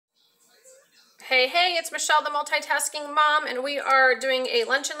Hey, hey, it's Michelle, the multitasking mom, and we are doing a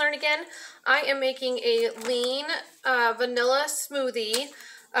lunch and learn again. I am making a lean vanilla smoothie.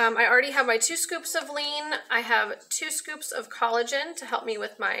 I already have my 2 scoops of lean. I have 2 scoops of collagen to help me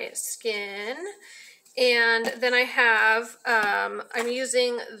with my skin. And then I have, I'm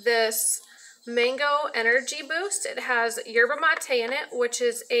using this mango energy boost. It has yerba mate in it, which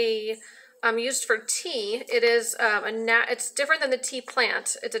is used for tea. It is it's different than the tea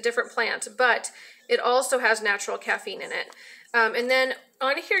plant. It's a different plant, but it also has natural caffeine in it. And then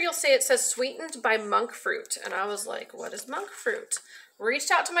on here you'll say it says sweetened by monk fruit. And I was like, what is monk fruit?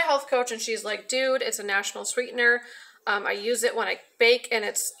 Reached out to my health coach and she's like, dude, it's a natural sweetener. I use it when I bake and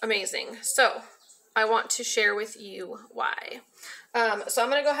it's amazing. So I want to share with you why. So I'm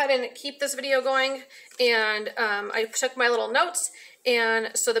going to go ahead and keep this video going, and I took my little notes.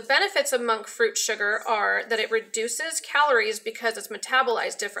 And so the benefits of monk fruit sugar are that it reduces calories because it's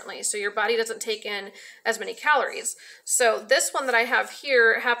metabolized differently, so your body doesn't take in as many calories. So this one that I have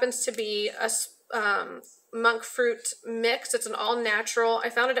here happens to be a monk fruit mix. It's an all-natural. I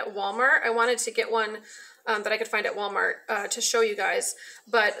found it at Walmart. I wanted to get one that I could find at Walmart to show you guys,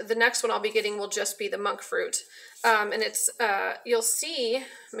 but the next one I'll be getting will just be the monk fruit. And it's, you'll see,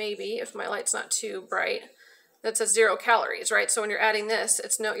 maybe, if my light's not too bright, that says 0 calories, right? So when you're adding this,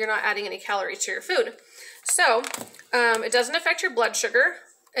 you're not adding any calories to your food. So it doesn't affect your blood sugar.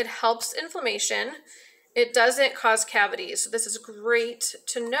 It helps inflammation. It doesn't cause cavities. So this is great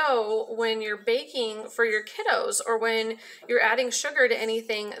to know when you're baking for your kiddos or when you're adding sugar to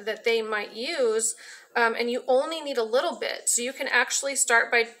anything that they might use. And you only need a little bit. So you can actually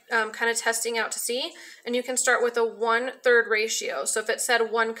start by kind of testing out to see, and you can start with a 1/3 ratio. So if it said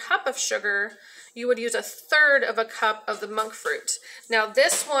 1 cup of sugar, you would use 1/3 of a cup of the monk fruit. Now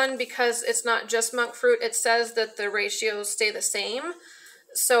this one, because it's not just monk fruit, it says that the ratios stay the same.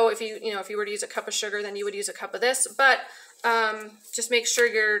 So if you were to use a cup of sugar, then you would use a cup of this. But just make sure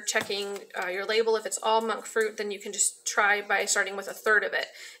you're checking your label. If it's all monk fruit, then you can just try by starting with 1/3 of it.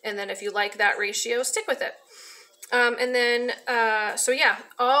 And then if you like that ratio, stick with it. And then, so yeah,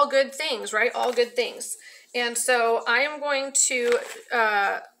 all good things, right? All good things. And so I am going to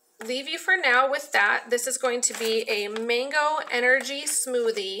leave you for now with that. This is going to be a mango energy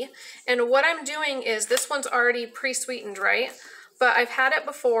smoothie. And what I'm doing is, this one's already pre-sweetened, right? But I've had it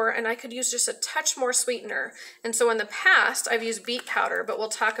before and I could use just a touch more sweetener. And so in the past, I've used beet powder, but we'll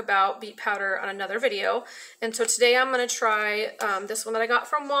talk about beet powder on another video. And so today I'm gonna try this one that I got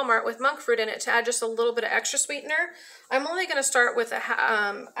from Walmart with monk fruit in it to add just a little bit of extra sweetener. I'm only gonna start with a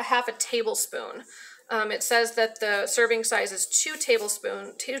half a tablespoon. It says that the serving size is 2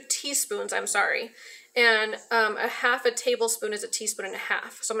 teaspoons, I'm sorry. And a half a tablespoon is 1.5 teaspoons.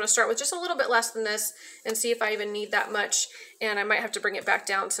 So I'm going to start with just a little bit less than this and see if I even need that much. And I might have to bring it back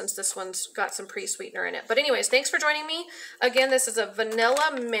down since this one's got some pre-sweetener in it. But anyways, thanks for joining me. Again, this is a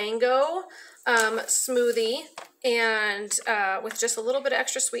vanilla mango smoothie, and with just a little bit of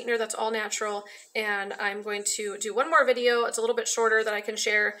extra sweetener. That's all natural. And I'm going to do one more video. It's a little bit shorter that I can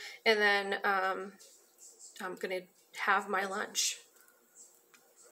share. And then I'm going to have my lunch.